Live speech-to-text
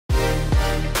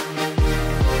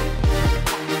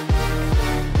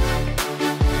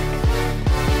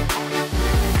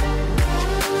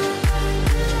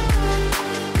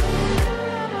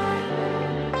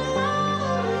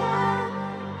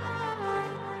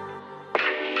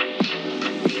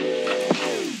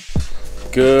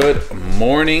Good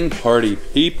morning, party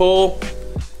people.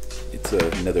 It's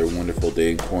another wonderful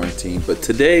day in quarantine, but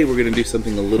today we're gonna do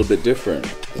something a little bit different.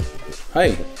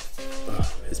 Hi.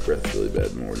 Oh, his breath's really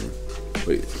bad in the morning.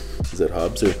 Wait, is that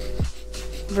Hobbs or?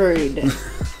 Rude.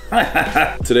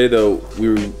 Today though,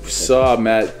 we saw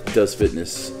Matt Does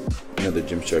Fitness, another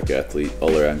Gymshark athlete,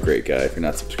 all around great guy. If you're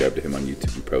not subscribed to him on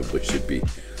YouTube, you probably should be.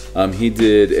 He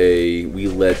did a we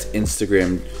let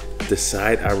Instagram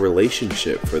decide our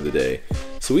relationship for the day.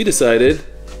 So we decided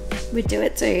We do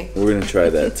it too. we're gonna try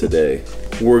that today.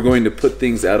 We're going to put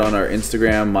things out on our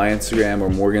Instagram, my Instagram or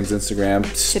Morgan's Instagram,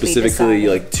 specifically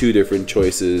like 2 different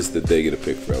choices that they get to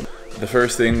pick from. The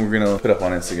first thing we're gonna put up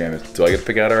on Instagram is, do I get to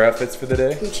pick out our outfits for the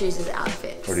day? Who chooses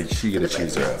outfits? Or did she get to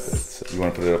choose her outfits? You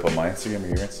wanna put it up on my Instagram or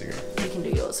your Instagram? We can do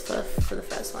yours for the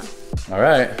first one. All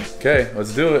right, okay,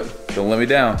 let's do it. Don't let me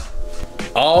down.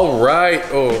 All right.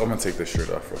 Oh, I'm gonna take this shirt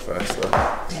off real fast though.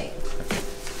 Hey.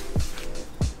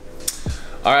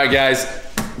 All right, guys,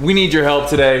 we need your help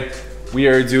today. We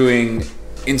are doing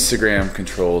Instagram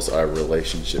controls our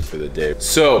relationship for the day.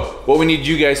 So what we need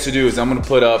you guys to do is I'm gonna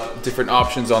put up different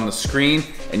options on the screen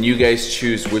and you guys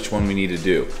choose which one we need to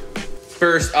do.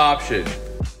 First option,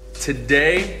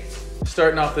 today,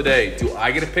 starting off the day, do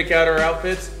I get to pick out our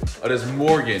outfits or does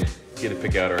Morgan get to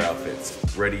pick out our outfits?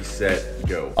 Ready, set,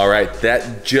 go. All right,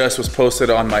 that just was posted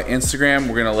on my Instagram.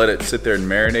 We're gonna let it sit there and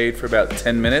marinate for about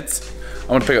 10 minutes. I'm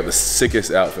gonna pick out the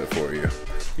sickest outfit for you.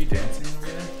 You dancing over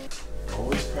there?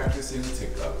 Always practicing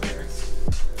TikTok dance.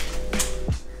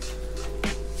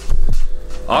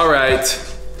 All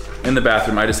right, in the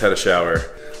bathroom, I just had a shower.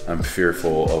 I'm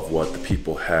fearful of what the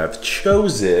people have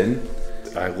chosen.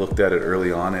 I looked at it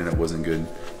early on and it wasn't good.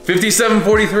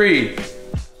 57.43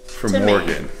 for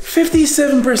Morgan.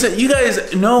 57%, you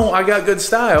guys know I got good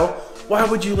style. Why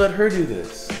would you let her do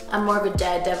this? I'm more of a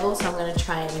daredevil, so I'm gonna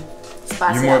try and spice it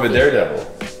up. You're more of a daredevil.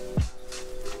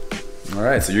 All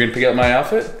right, so you're gonna pick out my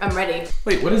outfit? I'm ready.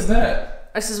 Wait, what is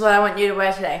that? This is what I want you to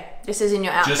wear today. This is in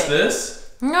your outfit. Just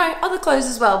this? No, other clothes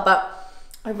as well, but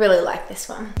I really like this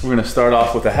one. We're gonna start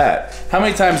off with a hat. How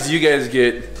many times do you guys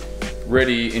get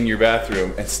ready in your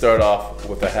bathroom and start off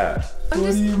with a hat?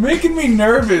 You're making me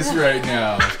nervous right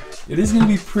now. It is gonna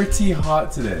be pretty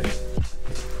hot today.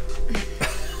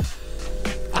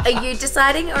 Are you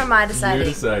deciding or am I deciding?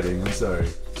 You're deciding, I'm sorry.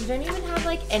 You don't even have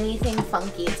like anything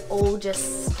funky. It's all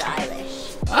just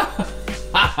stylish.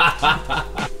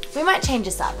 We might change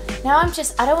this up. Now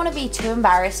I don't want to be too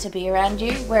embarrassed to be around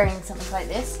you wearing something like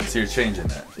this. So you're changing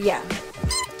that? Yeah.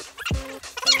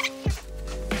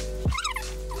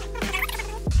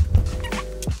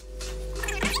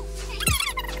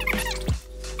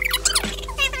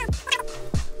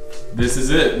 This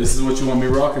is it. This is what you want me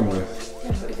rocking with.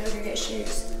 Yeah, but we gotta go get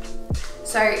shoes.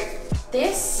 So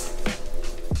this,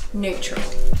 neutral.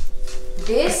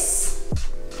 This,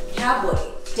 cowboy,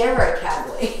 Dero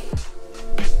cowboy.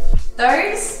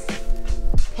 Those,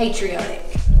 patriotic.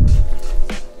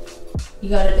 You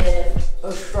got a bit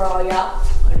of Australia,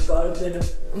 and got a bit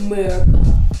of America.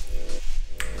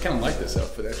 I kind of like this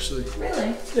outfit actually.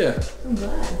 Really? Yeah. I'm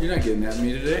glad. You're not getting at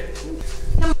me today.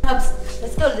 Come on, Hubs,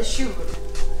 let's go to the shoe room.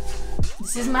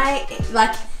 This is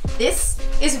this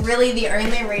is really the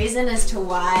only reason as to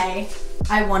why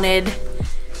I wanted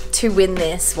to win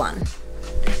this one.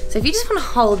 So if you just want to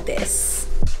hold this.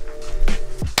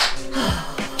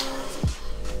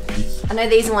 I know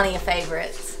these are one of your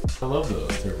favorites. I love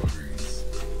those turbo greens.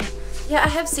 Yeah, I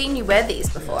have seen you wear these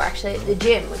before actually at the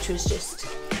gym, which was just,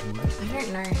 I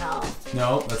don't know how.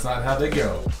 No, that's not how they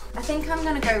go. I think I'm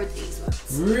gonna go with these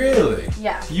ones. Really?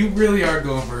 Yeah. You really are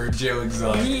going for jail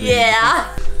exotic.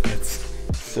 Yeah. That's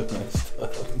so messed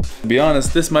up. To be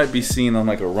honest, this might be seen on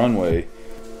like a runway.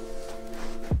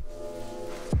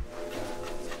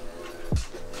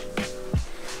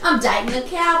 I'm dating a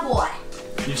cowboy.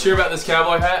 You sure about this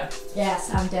cowboy hat? Yes,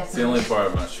 I'm definitely. It's the only part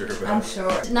I'm not sure about. I'm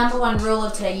sure. Number 1 rule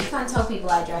of today, you can't tell people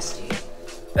I dressed you.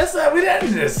 That's not, we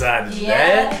didn't decide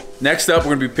Yeah. that. Next up,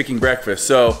 we're gonna be picking breakfast.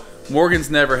 So, Morgan's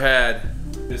never had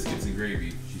biscuits and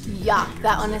gravy. Yuck,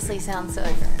 that honestly sounds so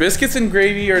good. Biscuits and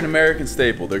gravy are an American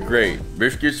staple. They're great.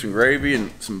 Biscuits and gravy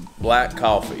and some black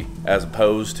coffee, as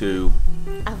opposed to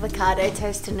Avocado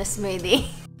toast in a smoothie.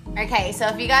 Okay, so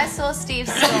if you guys saw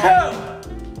Steve's store.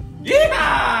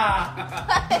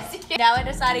 Yeah! Now we're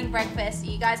deciding breakfast.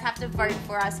 You guys have to vote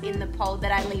for us in the poll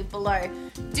that I leave below.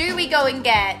 Do we go and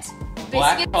get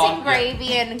biscuits and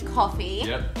gravy and coffee?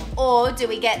 Yep. Or do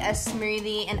we get a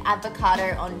smoothie and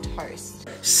avocado on toast?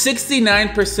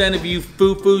 69% of you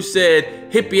foo-foo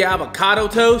said hippie avocado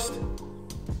toast.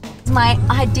 It's my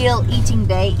ideal eating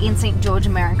day in St. George,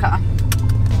 America.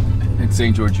 In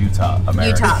St. George, Utah,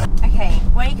 America. Utah. Okay,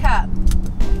 wake up.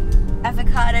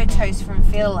 Avocado toast from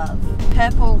Feel Love.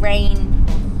 Purple rain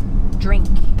drink.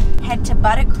 Head to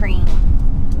buttercream.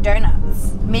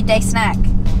 Donuts. Midday snack.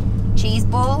 Cheese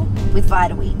ball with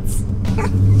Vitaweeds.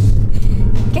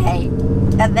 Okay.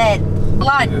 And then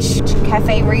lunch.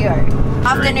 Cafe Rio.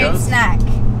 Afternoon snack.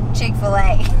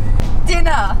 Chick-fil-A.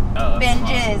 Dinner.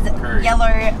 Benji's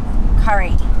yellow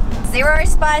curry. 0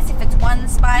 spice if it's 1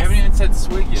 spice. You haven't even said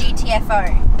sweet yet.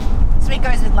 GTFO. Sweet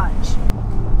goes with lunch.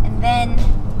 And then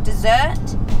dessert,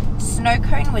 snow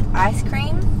cone with ice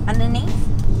cream underneath.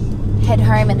 Head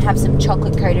home and have some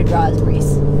chocolate coated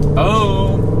raspberries.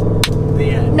 Oh.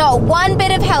 The end. No, 1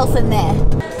 bit of health in there.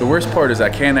 The worst part is I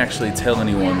can't actually tell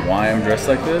anyone why I'm dressed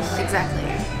like this. Exactly.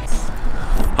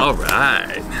 All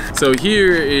right. So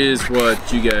here is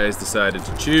what you guys decided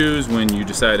to choose when you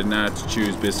decided not to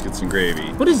choose biscuits and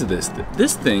gravy. What is this?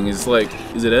 This thing is like,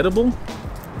 is it edible?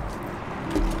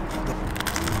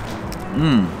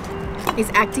 He's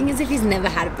acting as if he's never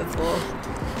had it before.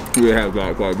 We have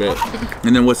that quite a bit.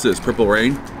 And then what's this, Purple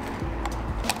Rain?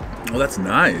 Oh, that's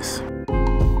nice.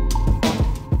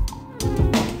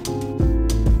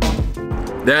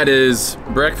 That is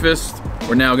breakfast.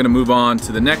 We're now gonna move on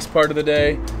to the next part of the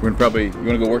day. We're gonna probably, you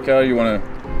wanna go work out or you wanna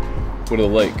go to the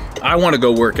lake? I wanna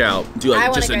go work out. Do like I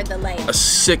wanna just go to the lake. A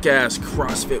sick ass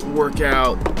CrossFit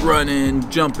workout, running,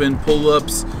 jumping,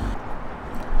 pull-ups.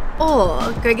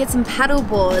 Or go get some paddle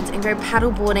boards and go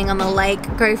paddle boarding on the lake,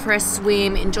 go for a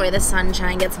swim, enjoy the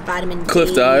sunshine, get some vitamin D.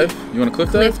 Cliff dive. You want a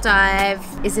cliff dive? Cliff dive.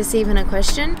 Is this even a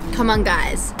question? Come on,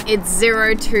 guys. It's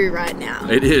 0-2 right now.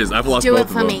 It is. I've lost Do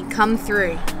both it for of me. them. Come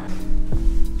through.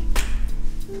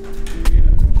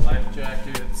 Life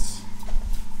jackets.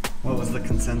 What was the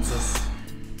consensus?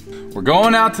 We're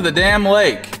going out to the damn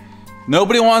lake.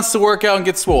 Nobody wants to work out and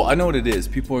get swole. I know what it is.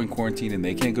 People are in quarantine and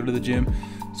they can't go to the gym,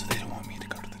 so they don't want me to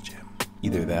go to the gym.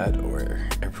 Either that or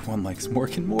everyone likes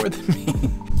working more than me.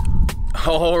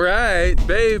 All right,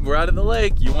 babe, we're out of the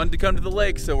lake. You wanted to come to the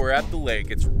lake, so we're at the lake.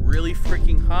 It's really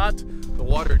freaking hot. The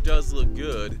water does look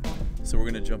good. So we're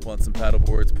gonna jump on some paddle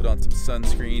boards, put on some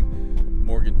sunscreen.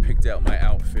 Morgan picked out my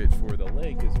outfit for the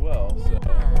lake as well, so.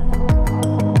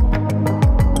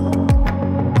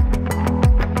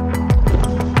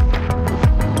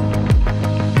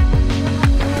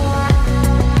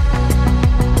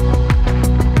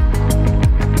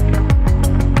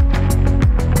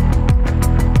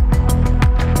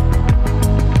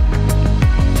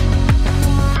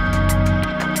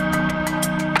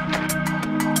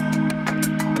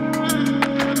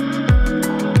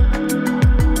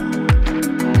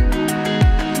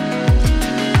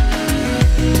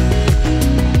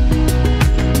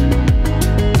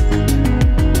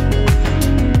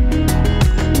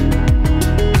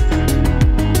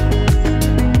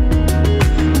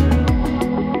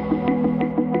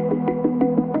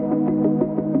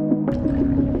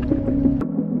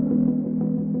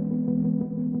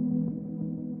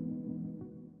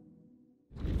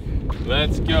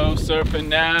 Let's go surfing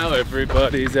now.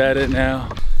 Everybody's at it now.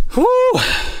 Woo!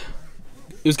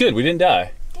 It was good. We didn't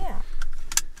die. Yeah.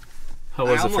 How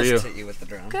was it for you? I almost hit you with the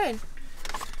drone. Good.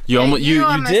 You almost, you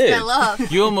did. fell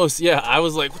off. You almost, yeah. I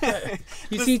was like, what the,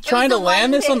 you see, trying to the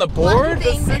land one this on the thing- board? one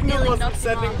thing that Signal nearly wasn't knocked him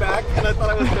sending off. back, and I thought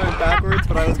I was going backwards,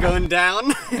 but I was going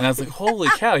down. And I was like, holy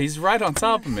cow, he's right on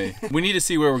top of me. We need to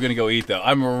see where we're gonna go eat though.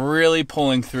 I'm really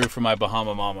pulling through for my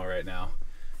Bahama Mama right now.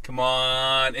 Come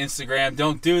on, Instagram,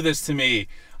 don't do this to me.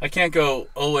 I can't go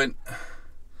 0-3.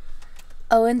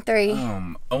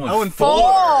 0-4.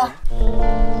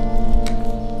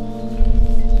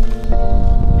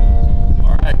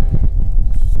 All right.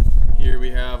 Here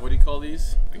we have, what do you call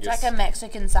these? It's like a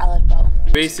Mexican salad bowl.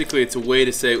 Basically, it's a way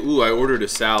to say, ooh, I ordered a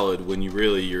salad when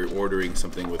you're ordering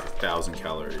something with 1,000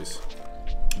 calories.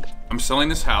 I'm selling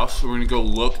this house, so we're gonna go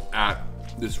look at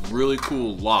this really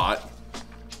cool lot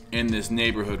in this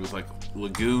neighborhood with like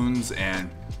lagoons, and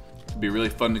it'd be really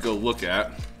fun to go look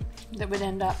at. That we'd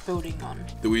end up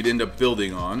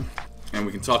building on. And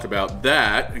we can talk about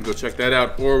that and go check that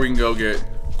out, or we can go get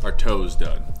our toes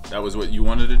done. That was what you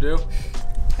wanted to do?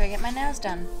 Go get my nails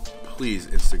done. Please,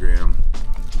 Instagram,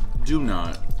 do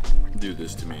not do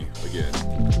this to me again.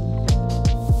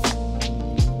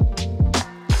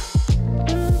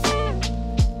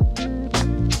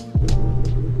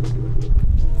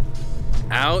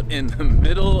 Out in the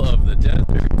middle of the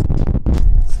desert.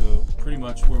 So pretty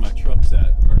much where my truck's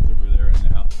at, parked over there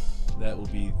right now, that will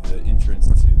be the entrance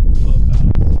to the clubhouse.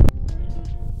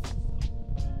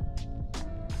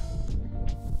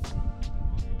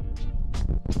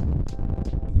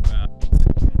 About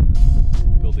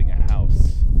building a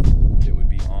house that would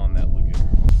be on that lagoon.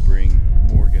 Bring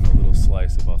Morgan a little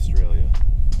slice of Australia.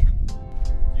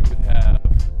 You would have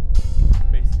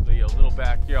basically a little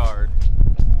backyard,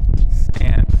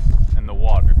 sand, and the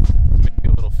water. Maybe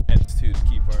a little fence too to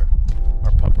keep our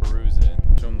pupperoos in.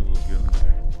 Show them the lagoon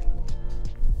there.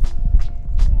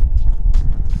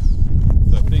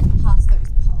 So I think Past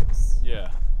those poles.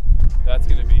 yeah, that's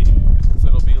gonna be, so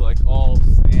it'll be like all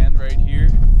sand right here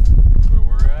where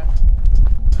we're at,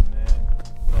 and then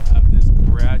we'll have this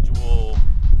gradual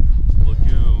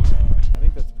lagoon. I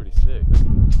think that's pretty sick.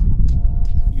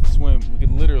 You could swim, we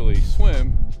could literally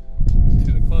swim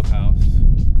to the clubhouse,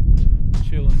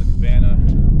 chill in the cabana,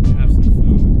 have some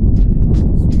food,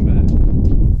 swim back.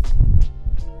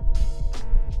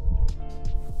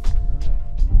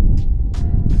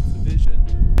 That's the vision.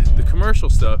 The commercial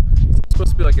stuff, it's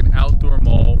supposed to be like an outdoor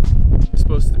mall. It's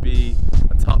supposed to be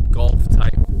a top golf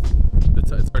type.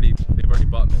 They've already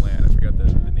bought the land. I forgot the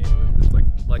name of it, but it's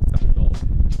like top golf.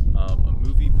 A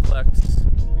movieplex,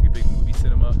 like a big movie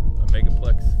cinema, a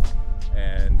megaplex,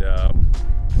 and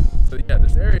so yeah,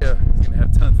 this area is gonna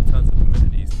have tons and tons of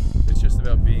amenities. It's just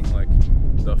about being like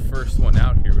the first one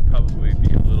out here would probably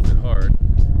be a little bit hard,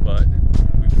 but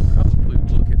we would probably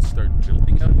look at start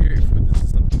building out here if this is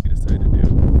something we decide to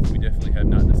do. We definitely have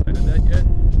not decided that yet,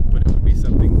 but it would be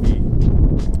something we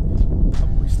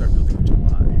probably start building in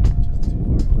July, which isn't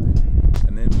too far away.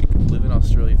 And then we could live in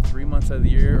Australia 3 months out of the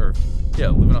year, or yeah,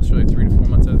 live in Australia 3 to 4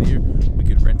 months out of the year. We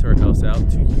could rent our house out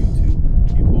to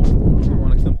YouTube people who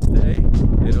want to come stay.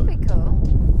 That'd be cool.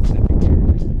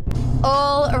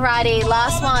 Alrighty,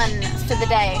 last one for the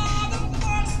day.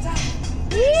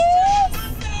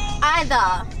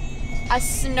 Either a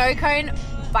snow cone,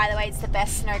 by the way, it's the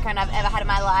best snow cone I've ever had in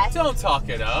my life, Don't talk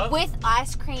it up. with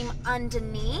ice cream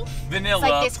underneath. Vanilla,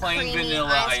 It's like this plain creamy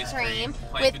vanilla ice cream.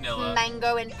 Plain with vanilla.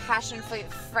 mango and passion fruit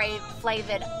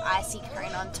flavored icy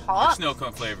cone on top. Snow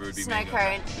cone flavor would be Snow mango.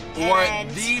 cone. Or And-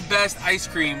 the best ice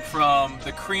cream from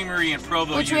the creamery in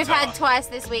Provo, which Utah. we've had twice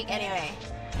this week anyway.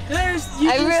 There's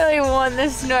I really want the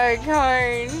snow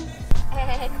cone.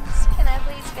 And can I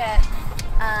please get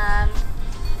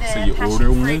the So you passion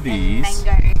order one fruit of these, and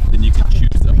mango? then you can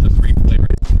choose up to 3 flavors.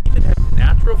 You can even have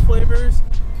natural flavors,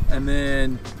 and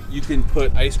then you can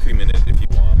put ice cream in it if you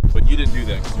want. But you didn't do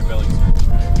that because your belly's hurting,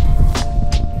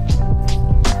 right?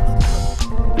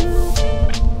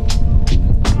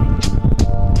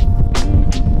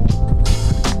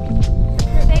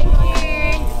 Thank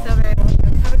you. So very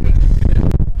welcome. Have a great day.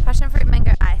 Passion fruit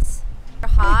mango ice.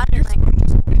 Hard Your and like. spoon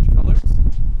just change colors?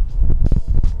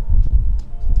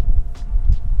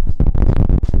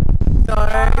 No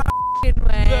f***ing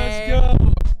way. Let's go!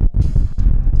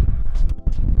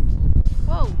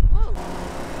 Whoa, whoa.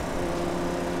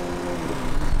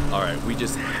 All right, we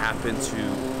just happened to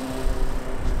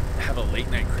have a late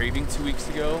night craving 2 weeks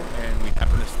ago, and we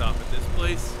happened to stop at this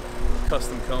place,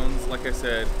 Custom Cones. Like I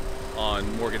said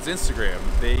on Morgan's Instagram,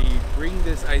 they bring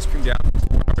this ice cream down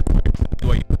 4 hours away from the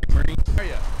BYU Creamery. How are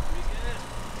ya? Pretty good.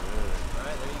 All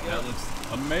right, there you go. That looks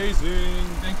amazing.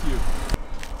 Thank you.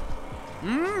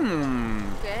 Mmm.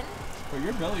 Good. Oh,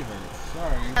 your belly hurts.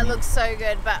 Sorry. That looks so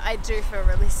good, but I do feel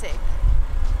really sick.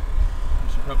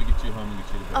 We should probably get you home and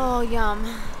get you to bed. Oh, yum.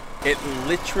 It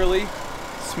literally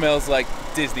smells like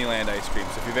Disneyland ice cream.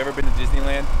 So if you've ever been to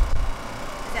Disneyland,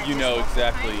 you know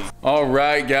exactly. All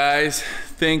right, guys.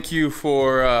 Thank you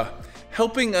for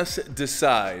helping us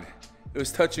decide. It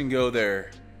was touch and go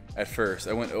there at first.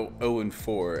 I went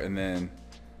 0-4, and then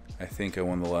I think I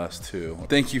won the last 2.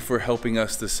 Thank you for helping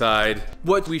us decide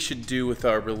what we should do with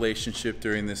our relationship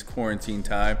during this quarantine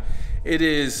time. It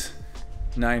is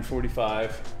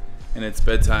 9:45, and it's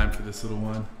bedtime for this little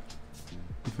one.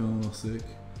 You feeling a little sick?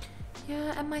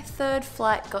 Yeah, and my 3rd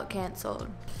flight got cancelled.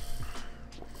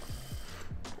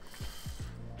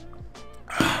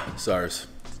 SARS.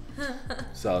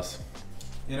 Sauce.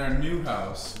 In our new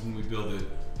house, when we build it,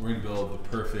 we're gonna build the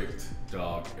perfect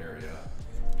dog area.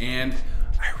 And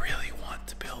I really want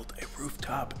to build a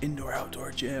rooftop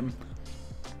indoor-outdoor gym.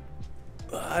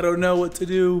 I don't know what to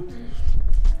do.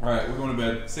 All right, we're going to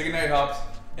bed. Say goodnight, Hops.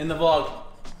 End the vlog.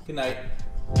 Good night.